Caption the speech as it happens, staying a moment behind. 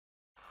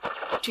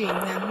Truyện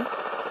ngắn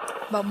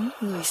Bóng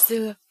người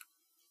xưa.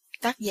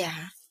 Tác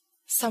giả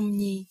Song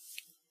Nhi.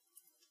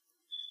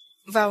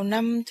 Vào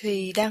năm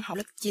Thùy đang học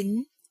lớp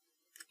 9,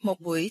 một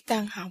buổi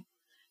tan học,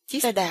 chiếc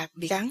xe đạp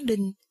bị cán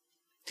đinh.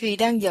 Thùy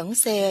đang dẫn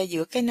xe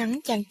giữa cái nắng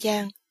chang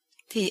chang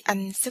thì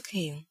anh xuất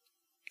hiện.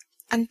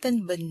 Anh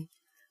tên Bình,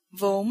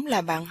 vốn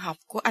là bạn học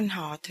của anh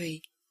họ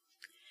Thùy.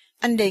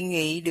 Anh đề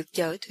nghị được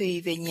chở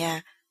Thùy về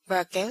nhà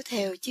và kéo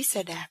theo chiếc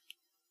xe đạp.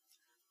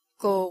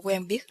 Cô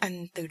quen biết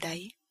anh từ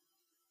đấy.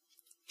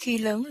 Khi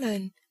lớn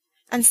lên,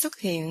 anh xuất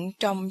hiện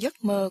trong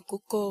giấc mơ của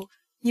cô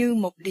như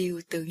một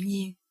điều tự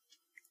nhiên.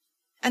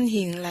 Anh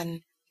hiền lành,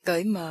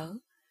 cởi mở,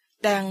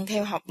 đang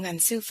theo học ngành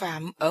sư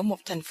phạm ở một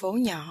thành phố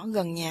nhỏ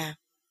gần nhà.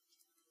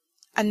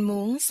 Anh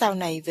muốn sau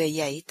này về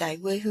dạy tại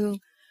quê hương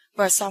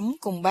và sống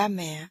cùng ba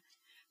mẹ,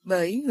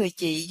 bởi người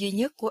chị duy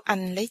nhất của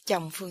anh lấy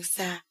chồng phương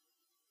xa.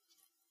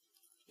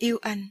 Yêu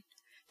anh,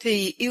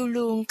 thì yêu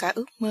luôn cả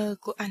ước mơ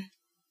của anh.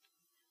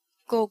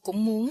 Cô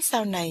cũng muốn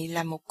sau này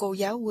là một cô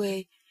giáo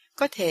quê,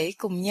 có thể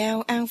cùng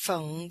nhau an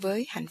phận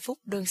với hạnh phúc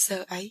đơn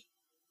sơ ấy.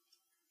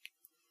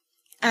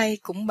 Ai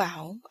cũng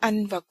bảo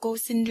anh và cô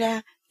sinh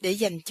ra để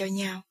dành cho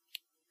nhau.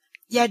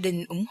 Gia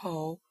đình ủng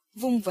hộ,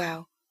 vun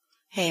vào,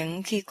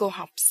 hẹn khi cô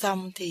học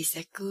xong thì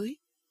sẽ cưới.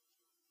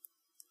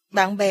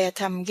 Bạn bè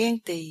thầm ghen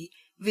tị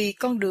vì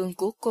con đường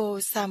của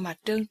cô sao mà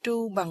trơn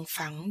tru bằng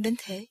phẳng đến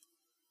thế.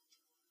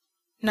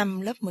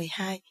 Năm lớp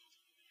 12,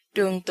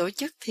 trường tổ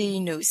chức thi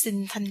nữ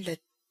sinh thanh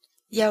lịch,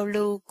 giao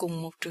lưu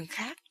cùng một trường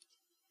khác.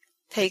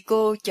 Thầy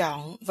cô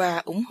chọn và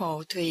ủng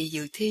hộ Thùy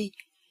dự thi,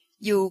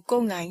 dù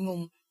cô ngại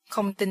ngùng,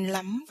 không tin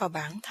lắm vào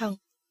bản thân.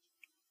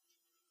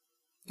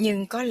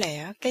 Nhưng có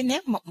lẽ cái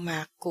nét mộc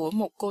mạc của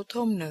một cô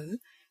thôn nữ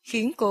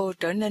khiến cô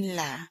trở nên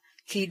lạ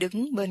khi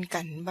đứng bên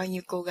cạnh bao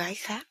nhiêu cô gái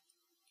khác.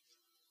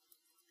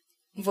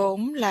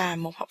 Vốn là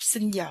một học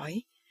sinh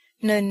giỏi,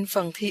 nên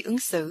phần thi ứng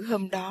xử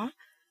hôm đó,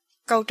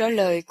 câu trả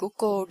lời của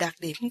cô đạt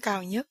điểm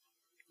cao nhất,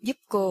 giúp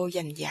cô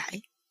giành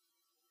giải.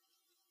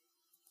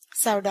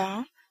 Sau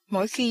đó,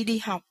 mỗi khi đi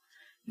học,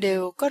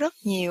 đều có rất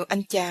nhiều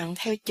anh chàng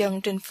theo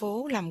chân trên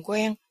phố làm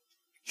quen,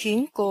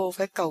 khiến cô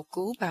phải cầu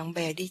cứu bạn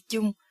bè đi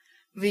chung,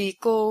 vì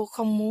cô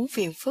không muốn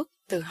phiền phức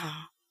từ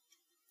họ.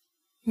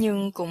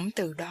 Nhưng cũng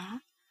từ đó,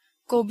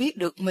 cô biết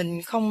được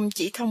mình không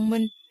chỉ thông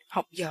minh,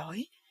 học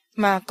giỏi,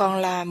 mà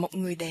còn là một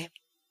người đẹp.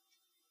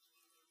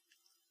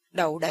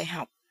 Đậu đại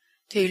học,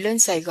 thì lên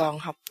Sài Gòn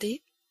học tiếp.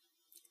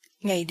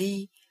 Ngày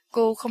đi,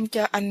 cô không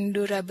cho anh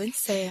đưa ra bến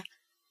xe.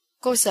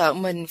 Cô sợ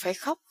mình phải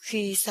khóc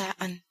khi xa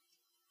anh.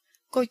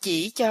 Cô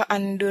chỉ cho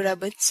anh đưa ra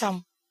bến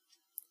sông.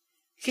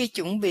 Khi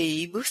chuẩn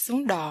bị bước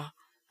xuống đò,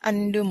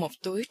 anh đưa một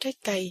túi trái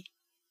cây.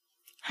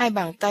 Hai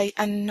bàn tay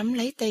anh nắm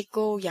lấy tay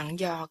cô dặn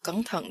dò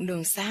cẩn thận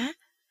đường xá,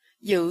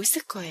 giữ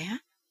sức khỏe.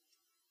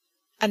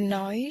 Anh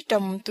nói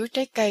trong túi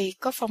trái cây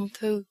có phong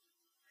thư,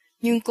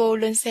 nhưng cô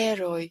lên xe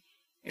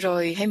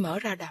rồi hãy mở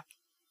ra đọc.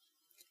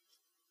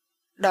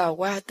 Đò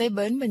qua tới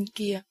bến bên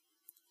kia,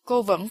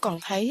 cô vẫn còn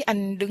thấy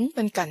anh đứng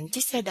bên cạnh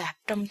chiếc xe đạp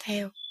trông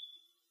theo.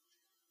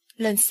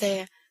 Lên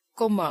xe,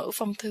 cô mở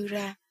phong thư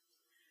ra.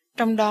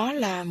 Trong đó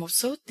là một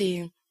số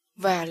tiền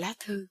và lá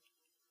thư.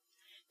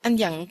 Anh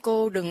dặn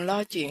cô đừng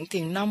lo chuyện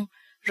tiền nong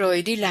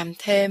rồi đi làm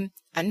thêm,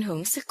 ảnh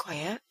hưởng sức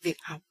khỏe, việc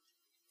học.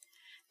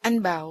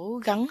 Anh bảo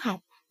gắng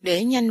học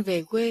để nhanh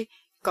về quê,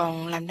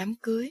 còn làm đám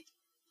cưới.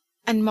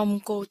 Anh mong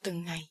cô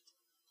từng ngày.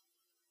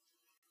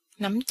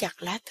 Nắm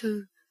chặt lá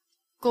thư,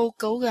 cô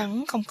cố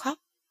gắng không khóc,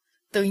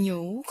 tự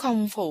nhủ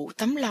không phụ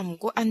tấm lòng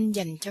của anh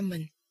dành cho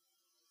mình.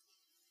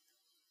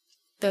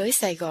 Tới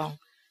Sài Gòn,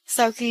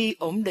 sau khi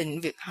ổn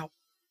định việc học,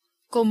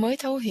 cô mới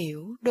thấu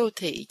hiểu đô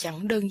thị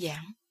chẳng đơn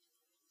giản.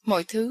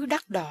 Mọi thứ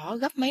đắt đỏ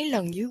gấp mấy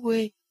lần dưới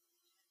quê,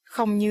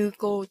 không như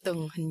cô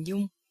từng hình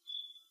dung.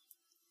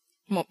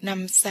 Một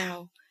năm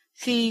sau,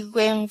 khi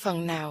quen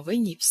phần nào với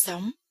nhịp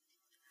sống,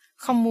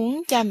 không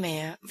muốn cha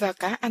mẹ và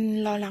cả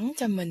anh lo lắng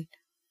cho mình,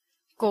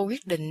 cô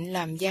quyết định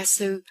làm gia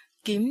sư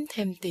kiếm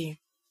thêm tiền.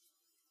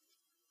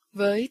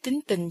 Với tính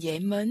tình dễ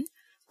mến,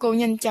 cô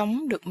nhanh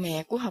chóng được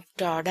mẹ của học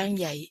trò đang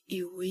dạy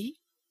yêu quý.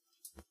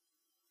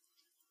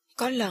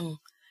 Có lần,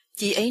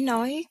 chị ấy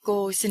nói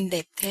cô xinh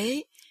đẹp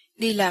thế,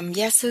 đi làm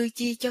gia sư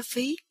chi cho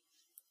phí.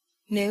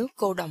 Nếu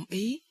cô đồng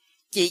ý,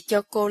 chị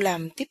cho cô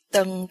làm tiếp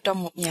tân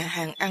trong một nhà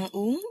hàng ăn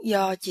uống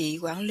do chị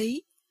quản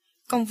lý.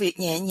 Công việc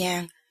nhẹ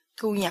nhàng,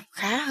 thu nhập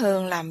khá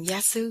hơn làm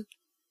gia sư.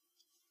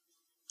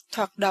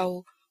 Thoạt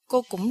đầu,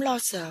 cô cũng lo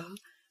sợ,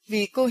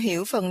 vì cô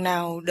hiểu phần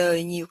nào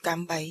đời nhiều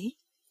cạm bẫy.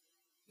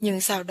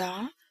 Nhưng sau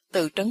đó,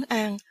 tự trấn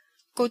an,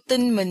 cô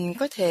tin mình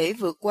có thể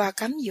vượt qua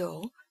cám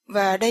dỗ,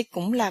 và đây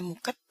cũng là một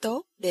cách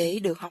tốt để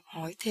được học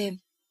hỏi thêm.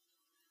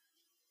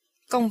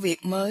 Công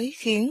việc mới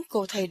khiến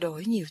cô thay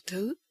đổi nhiều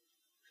thứ,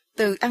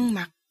 từ ăn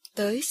mặc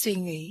tới suy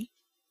nghĩ.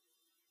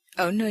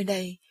 Ở nơi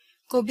đây,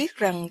 cô biết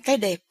rằng cái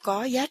đẹp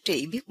có giá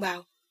trị biết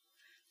bao.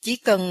 Chỉ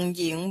cần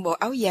diện bộ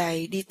áo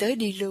dài đi tới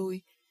đi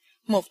lui,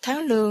 một tháng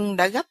lương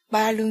đã gấp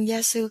 3 lương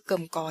gia sư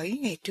còm cõi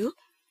ngày trước.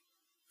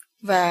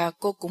 Và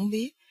cô cũng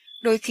biết,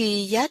 đôi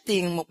khi giá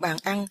tiền một bàn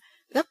ăn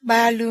gấp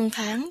 3 lương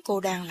tháng cô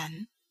đang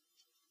lãnh.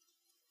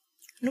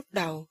 Lúc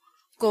đầu,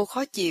 Cô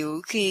khó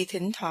chịu khi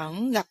thỉnh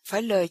thoảng gặp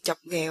phải lời chọc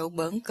ghẹo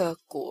bỡn cợt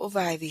của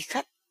vài vị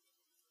khách.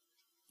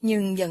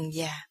 Nhưng dần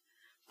dà,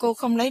 cô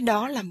không lấy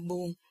đó làm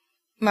buồn,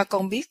 mà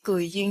còn biết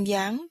cười duyên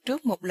dáng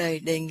trước một lời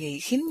đề nghị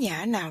khiếm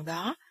nhã nào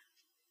đó,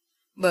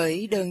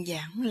 bởi đơn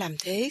giản làm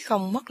thế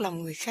không mất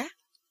lòng người khác.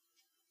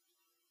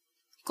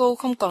 Cô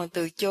không còn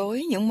từ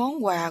chối những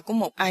món quà của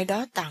một ai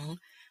đó tặng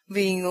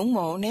vì ngưỡng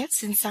mộ nét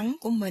xinh xắn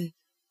của mình,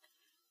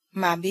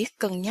 mà biết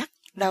cân nhắc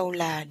đâu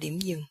là điểm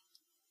dừng.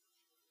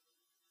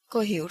 Cô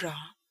hiểu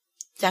rõ,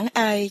 chẳng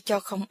ai cho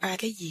không ai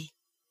cái gì,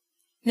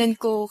 nên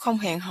cô không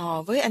hẹn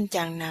hò với anh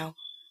chàng nào,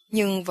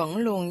 nhưng vẫn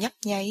luôn nhấp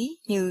nháy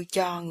như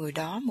cho người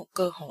đó một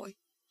cơ hội.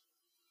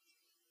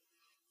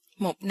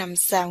 1 năm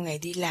sau ngày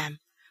đi làm,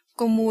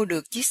 cô mua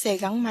được chiếc xe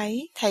gắn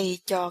máy thay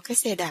cho cái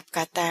xe đạp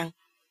cà tàng,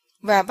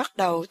 và bắt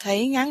đầu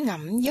thấy ngán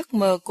ngẩm giấc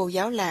mơ cô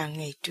giáo làng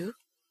ngày trước.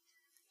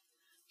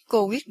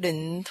 Cô quyết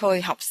định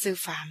thôi học sư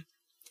phạm,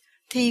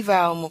 thi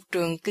vào một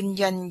trường kinh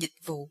doanh dịch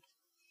vụ.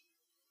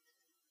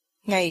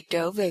 Ngày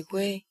trở về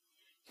quê,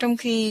 trong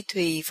khi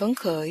Thùy phấn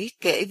khởi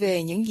kể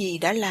về những gì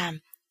đã làm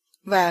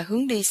và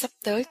hướng đi sắp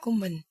tới của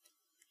mình,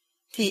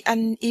 thì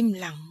anh im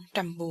lặng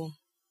trầm buồn.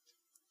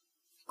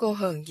 Cô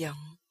hờn giận,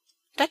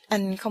 trách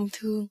anh không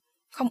thương,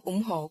 không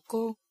ủng hộ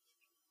cô.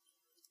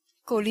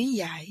 Cô lý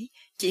giải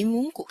chỉ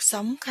muốn cuộc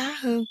sống khá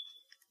hơn,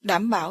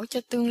 đảm bảo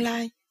cho tương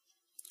lai.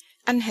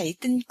 Anh hãy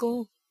tin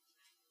cô.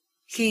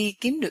 Khi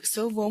kiếm được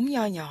số vốn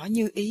nho nhỏ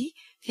như ý,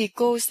 thì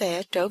cô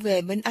sẽ trở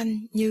về bên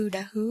anh như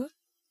đã hứa.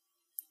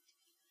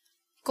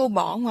 Cô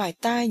bỏ ngoài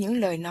tai những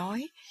lời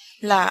nói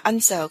là anh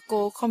sợ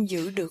cô không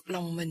giữ được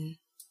lòng mình.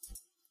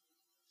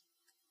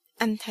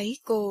 Anh thấy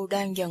cô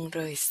đang dần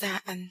rời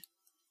xa anh.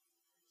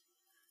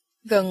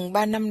 Gần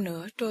 3 năm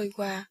nữa trôi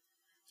qua,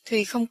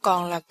 Thùy không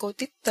còn là cô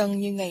tiếp tân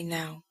như ngày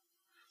nào.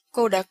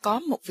 Cô đã có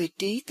một vị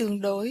trí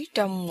tương đối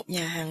trong một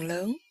nhà hàng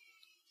lớn.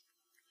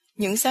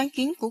 Những sáng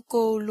kiến của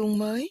cô luôn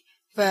mới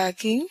và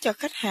khiến cho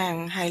khách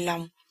hàng hài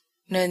lòng,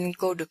 nên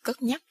cô được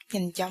cất nhắc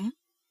nhanh chóng.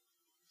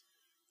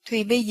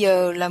 Thùy bây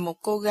giờ là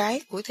một cô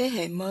gái của thế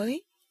hệ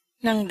mới,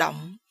 năng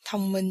động,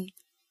 thông minh,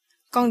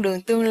 con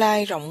đường tương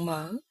lai rộng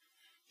mở,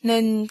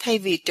 nên thay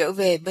vì trở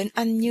về bên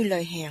anh như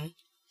lời hẹn,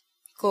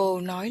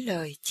 cô nói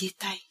lời chia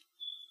tay.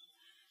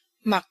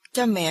 Mặc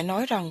cho mẹ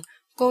nói rằng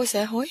cô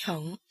sẽ hối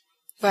hận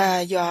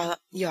và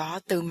dọa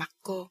từ mặt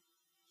cô.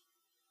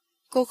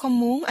 Cô không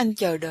muốn anh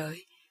chờ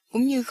đợi,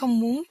 cũng như không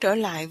muốn trở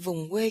lại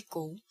vùng quê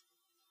cũ.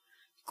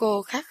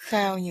 Cô khát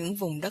khao những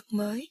vùng đất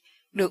mới,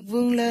 được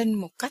vươn lên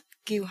một cách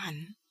kiêu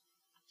hãnh.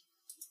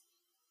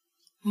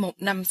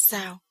 1 năm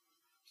sau,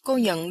 cô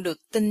nhận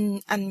được tin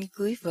anh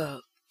cưới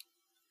vợ.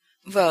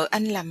 Vợ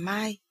anh là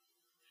Mai,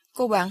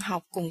 cô bạn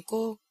học cùng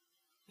cô,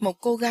 một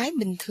cô gái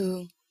bình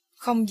thường,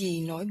 không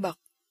gì nổi bật.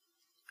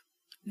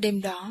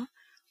 Đêm đó,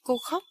 cô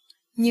khóc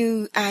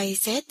như ai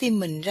xé tim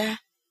mình ra.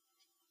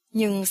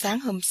 Nhưng sáng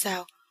hôm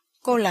sau,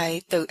 cô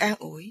lại tự an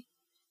ủi.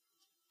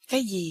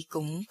 Cái gì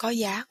cũng có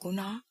giá của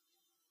nó.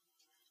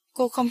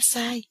 Cô không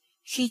sai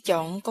khi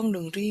chọn con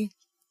đường riêng.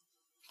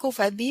 Cô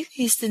phải biết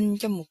hy sinh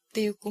cho mục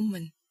tiêu của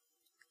mình.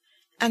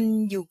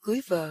 Anh dù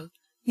cưới vợ,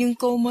 nhưng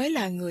cô mới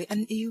là người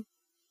anh yêu.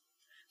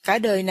 Cả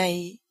đời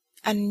này,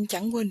 anh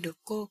chẳng quên được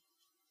cô.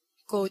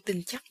 Cô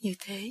tin chắc như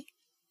thế.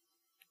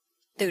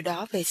 Từ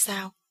đó về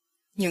sau,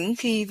 những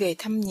khi về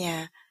thăm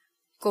nhà,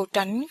 cô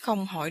tránh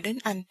không hỏi đến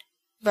anh,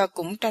 và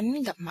cũng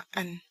tránh gặp mặt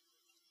anh.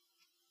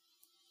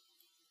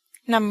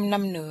 5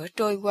 năm nữa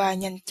trôi qua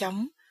nhanh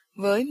chóng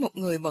với một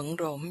người bận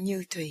rộn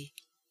như Thùy.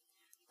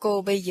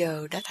 Cô bây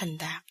giờ đã thành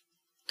đạt,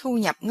 thu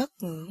nhập ngất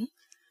ngưỡng,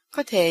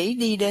 có thể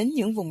đi đến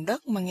những vùng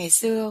đất mà ngày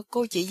xưa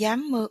cô chỉ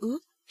dám mơ ước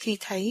khi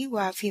thấy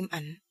qua phim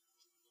ảnh.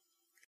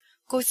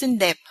 Cô xinh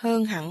đẹp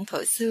hơn hẳn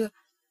thuở xưa,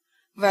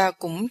 và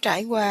cũng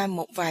trải qua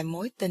một vài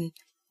mối tình,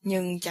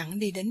 nhưng chẳng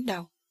đi đến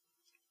đâu.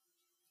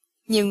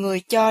 Nhiều người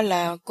cho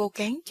là cô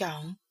kén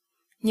chọn,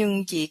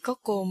 nhưng chỉ có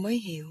cô mới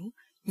hiểu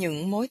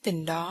những mối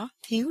tình đó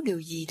thiếu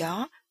điều gì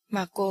đó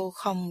mà cô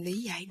không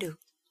lý giải được.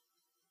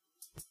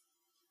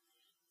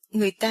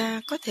 Người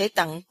ta có thể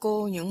tặng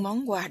cô những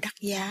món quà đắt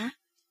giá,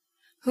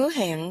 hứa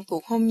hẹn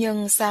cuộc hôn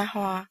nhân xa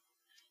hoa,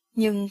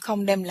 nhưng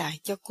không đem lại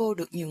cho cô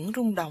được những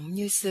rung động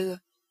như xưa,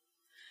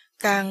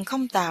 càng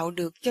không tạo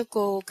được cho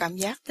cô cảm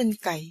giác tin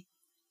cậy.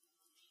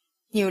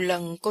 Nhiều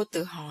lần cô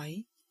tự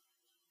hỏi,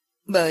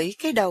 bởi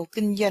cái đầu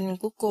kinh doanh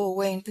của cô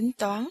quen tính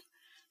toán,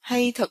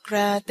 hay thật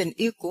ra tình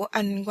yêu của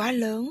anh quá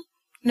lớn,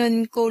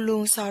 nên cô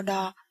luôn so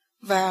đo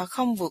và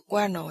không vượt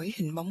qua nổi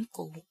hình bóng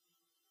cũ.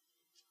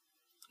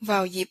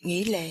 Vào dịp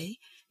nghỉ lễ,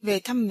 về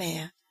thăm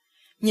mẹ,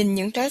 nhìn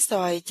những trái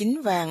xoài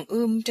chín vàng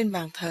trên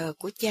bàn thờ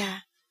của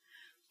cha,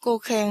 cô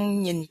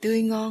khen nhìn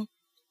tươi ngon.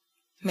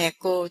 Mẹ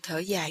cô thở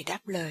dài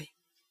đáp lời.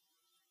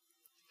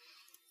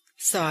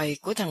 Xoài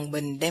của thằng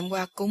Bình đem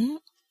qua cúng,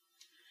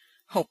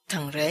 hụt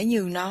thằng rể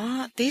như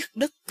nó tiếc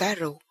đứt cả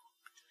ruột.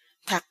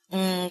 Thật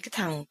cái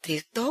thằng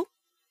thiệt tốt,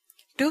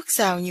 trước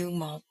sau như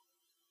một.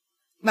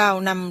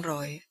 Bao năm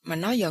rồi mà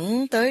nó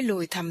vẫn tới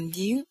lui thăm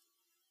viếng.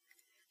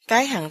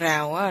 Cái hàng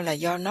rào là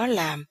do nó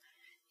làm,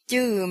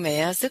 chứ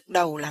mẹ sức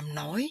đầu làm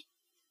nổi.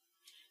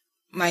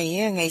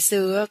 Mày ngày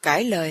xưa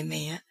cãi lời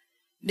mẹ,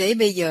 để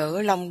bây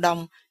giờ lòng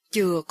đồng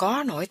chưa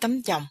có nổi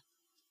tấm chồng.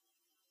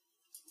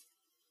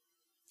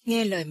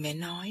 Nghe lời mẹ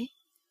nói,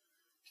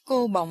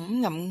 cô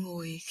bỗng ngậm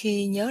ngùi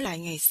khi nhớ lại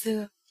ngày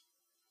xưa.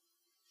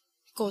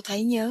 Cô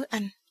thấy nhớ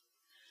anh,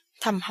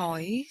 thầm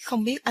hỏi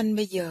không biết anh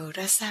bây giờ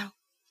ra sao,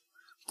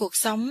 cuộc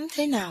sống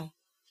thế nào,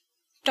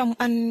 trong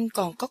anh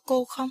còn có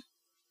cô không?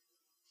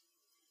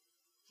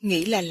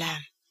 Nghĩ là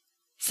làm,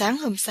 sáng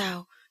hôm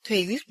sau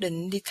Thùy quyết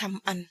định đi thăm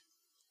anh.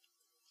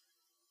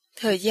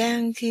 Thời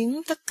gian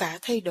khiến tất cả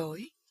thay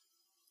đổi.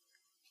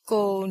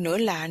 Cô nửa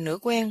lạ nửa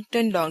quen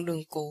trên đoạn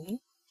đường cũ,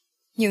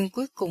 nhưng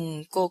cuối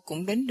cùng cô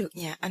cũng đến được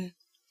nhà anh.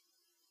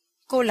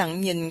 Cô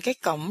lặng nhìn cái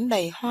cổng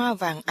đầy hoa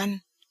vàng anh,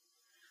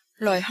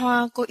 loài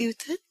hoa cô yêu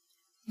thích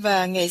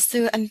và ngày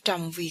xưa anh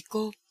trồng vì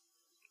cô.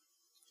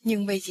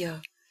 Nhưng bây giờ,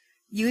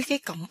 dưới cái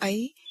cổng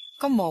ấy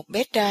có một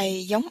bé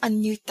trai giống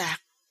anh như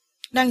tạc,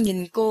 đang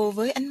nhìn cô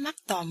với ánh mắt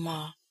tò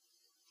mò.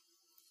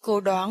 Cô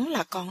đoán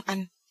là con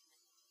anh.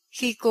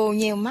 Khi cô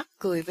nheo mắt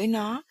cười với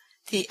nó,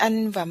 thì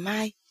anh và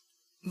Mai,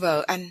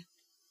 vợ anh,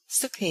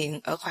 xuất hiện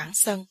ở khoảng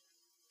sân.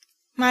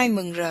 Mai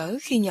mừng rỡ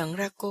khi nhận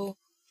ra cô,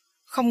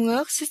 không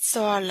ngớt xuýt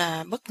xoa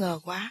là bất ngờ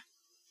quá.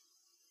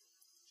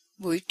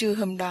 Buổi trưa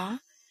hôm đó,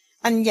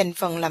 anh dành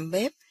phần làm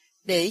bếp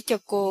để cho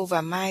cô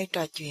và Mai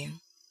trò chuyện.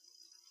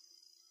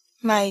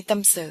 Mai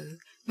tâm sự,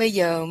 bây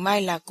giờ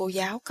Mai là cô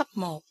giáo cấp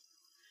 1.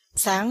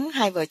 Sáng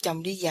hai vợ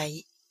chồng đi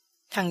dạy,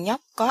 thằng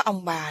nhóc có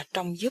ông bà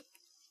trông giúp.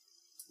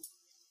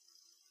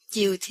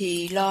 Chiều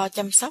thì lo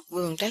chăm sóc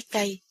vườn trái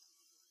cây.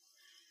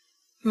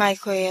 Mai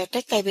khoe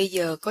trái cây bây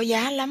giờ có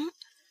giá lắm,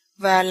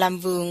 và làm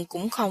vườn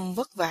cũng không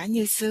vất vả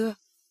như xưa.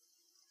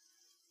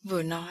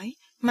 Vừa nói,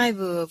 Mai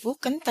vừa vuốt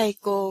cánh tay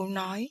cô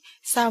nói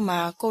sao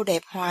mà cô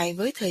đẹp hoài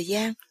với thời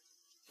gian,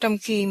 trong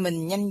khi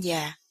mình nhanh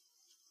già.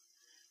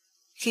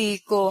 Khi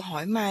cô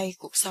hỏi Mai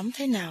cuộc sống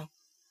thế nào,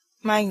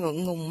 Mai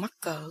ngượng ngùng mắc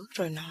cỡ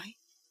rồi nói.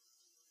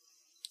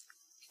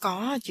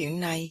 Có chuyện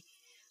này,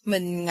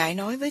 mình ngại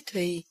nói với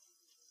Thùy,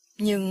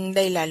 nhưng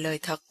đây là lời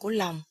thật của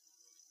lòng.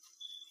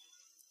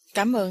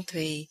 Cảm ơn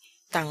Thùy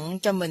tặng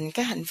cho mình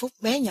cái hạnh phúc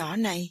bé nhỏ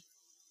này.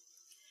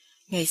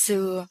 Ngày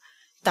xưa,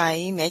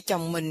 tại mẹ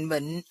chồng mình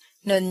bệnh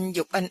nên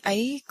giục anh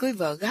ấy cưới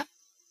vợ gấp.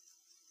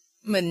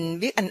 Mình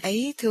biết anh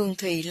ấy thương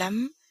Thùy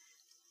lắm,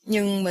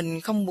 nhưng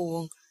mình không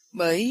buồn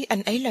bởi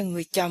anh ấy là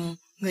người chồng,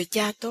 người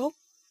cha tốt.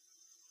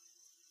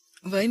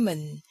 Với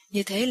mình,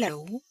 như thế là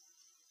đủ.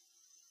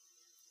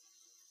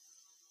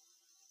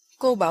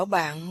 Cô bảo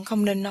bạn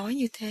không nên nói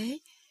như thế,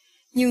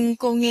 nhưng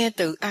cô nghe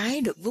tự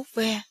ái được vuốt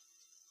ve.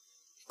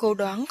 Cô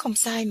đoán không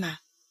sai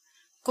mà.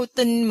 Cô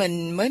tin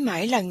mình mới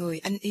mãi là người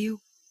anh yêu.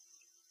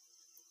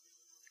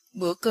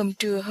 Bữa cơm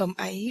trưa hôm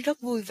ấy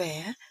rất vui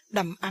vẻ,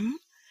 đầm ấm,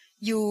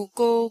 dù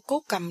cô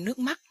cố cầm nước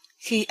mắt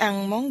khi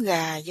ăn món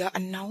gà do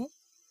anh nấu.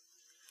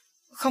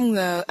 Không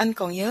ngờ anh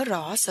còn nhớ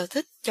rõ sở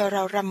thích cho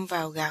rau răm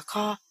vào gà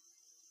kho.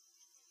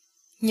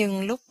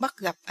 Nhưng lúc bắt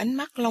gặp ánh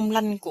mắt long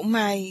lanh của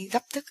Mai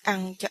gấp thức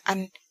ăn cho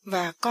anh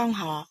và con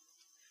họ,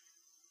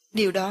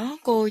 điều đó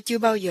cô chưa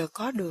bao giờ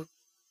có được,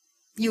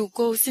 dù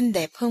cô xinh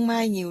đẹp hơn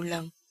Mai nhiều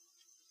lần.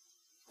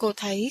 Cô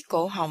thấy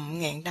cổ họng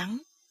nghẹn đắng.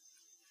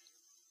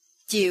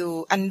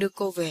 Chiều anh đưa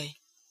cô về.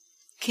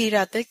 Khi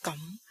ra tới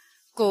cổng,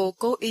 cô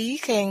cố ý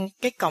khen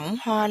cái cổng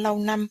hoa lâu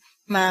năm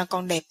mà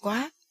còn đẹp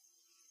quá.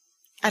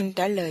 Anh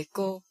trả lời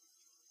cô.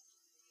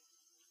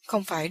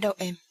 Không phải đâu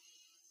em.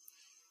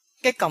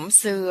 Cái cổng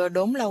xưa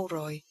đốn lâu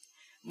rồi,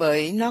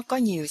 bởi nó có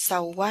nhiều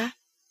sâu quá.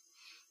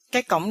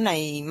 Cái cổng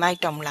này Mai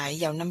trồng lại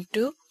vào năm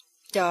trước,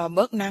 cho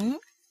bớt nắng,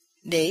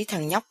 để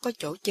thằng nhóc có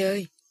chỗ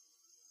chơi.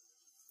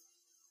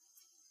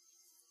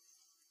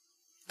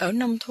 Ở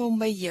nông thôn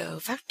bây giờ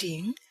phát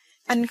triển,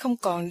 anh không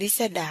còn đi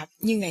xe đạp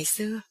như ngày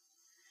xưa.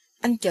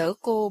 Anh chở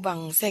cô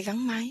bằng xe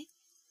gắn máy.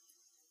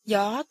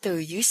 Gió từ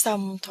dưới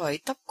sông thổi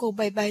tóc cô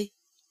bay bay.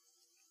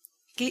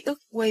 Ký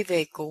ức quay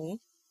về cũ.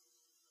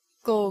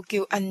 Cô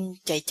kêu anh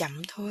chạy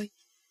chậm thôi,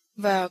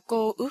 và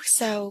cô ước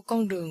sao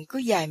con đường cứ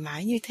dài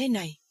mãi như thế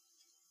này.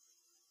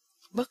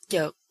 Bất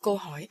chợt cô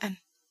hỏi anh.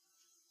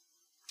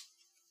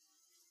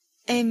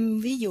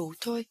 Em ví dụ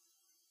thôi.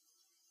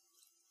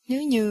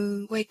 Nếu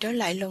như quay trở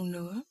lại lần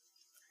nữa,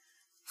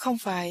 không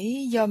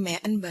phải do mẹ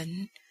anh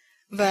bệnh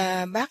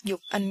và bác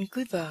giục anh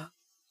cưới vợ,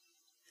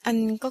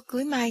 anh có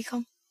cưới Mai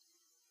không?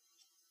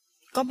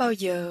 Có bao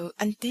giờ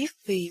anh tiếc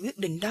vì quyết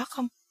định đó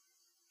không?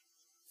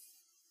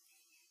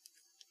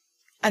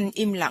 Anh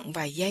im lặng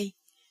vài giây,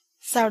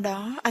 sau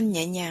đó anh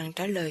nhẹ nhàng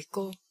trả lời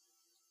cô.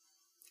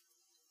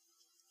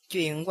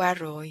 Chuyện qua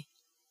rồi,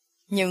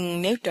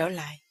 nhưng nếu trở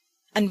lại,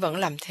 anh vẫn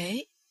làm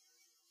thế.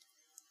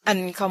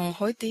 Anh không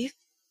hối tiếc,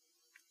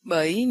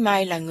 bởi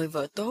Mai là người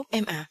vợ tốt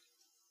em ạ.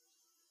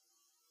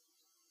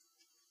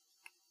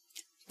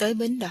 Tới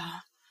bến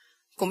đò,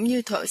 cũng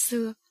như thuở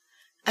xưa,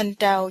 anh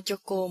trao cho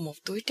cô một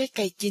túi trái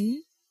cây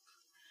chín.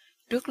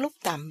 Trước lúc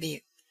tạm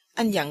biệt,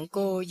 anh dặn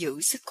cô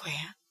giữ sức khỏe,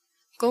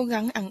 cố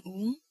gắng ăn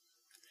uống.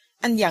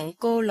 Anh dặn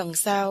cô lần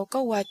sau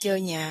có qua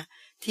chơi nhà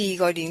thì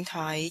gọi điện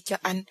thoại cho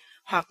anh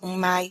hoặc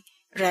Mai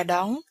ra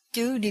đón,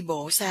 chứ đi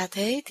bộ xa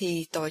thế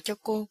thì tội cho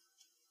cô.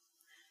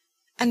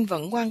 anh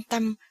vẫn quan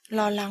tâm,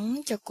 lo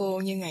lắng cho cô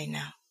như ngày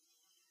nào.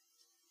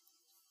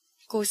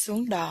 Cô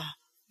xuống đò,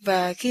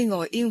 và khi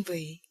ngồi yên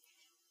vị,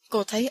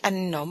 cô thấy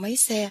anh nổ máy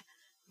xe,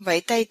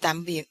 vẫy tay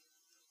tạm biệt,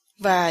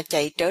 và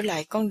chạy trở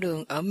lại con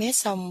đường ở mé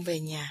sông về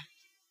nhà.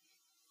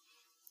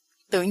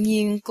 Tự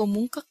nhiên cô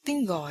muốn cất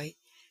tiếng gọi,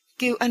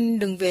 kêu anh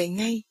đừng về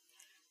ngay.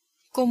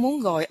 Cô muốn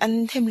gọi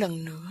anh thêm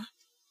lần nữa,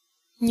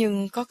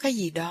 nhưng có cái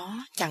gì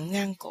đó chặn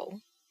ngang cổ.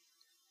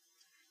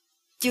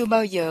 Chưa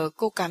bao giờ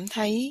cô cảm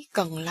thấy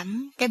cần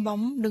lắm cái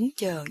bóng đứng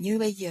chờ như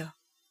bây giờ.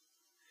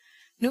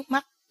 Nước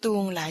mắt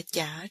tuôn lã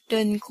chả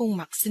trên khuôn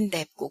mặt xinh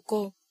đẹp của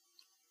cô,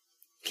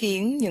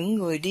 khiến những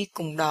người đi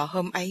cùng đò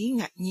hôm ấy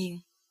ngạc nhiên.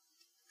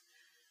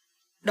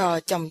 Đò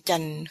chồng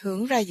chành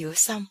hướng ra giữa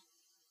sông.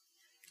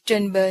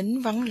 Trên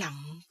bến vắng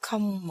lặng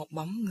không một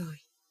bóng người.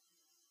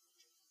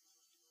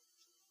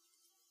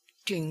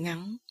 Truyện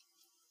ngắn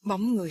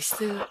Bóng người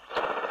xưa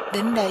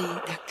đến đây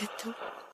đã kết thúc.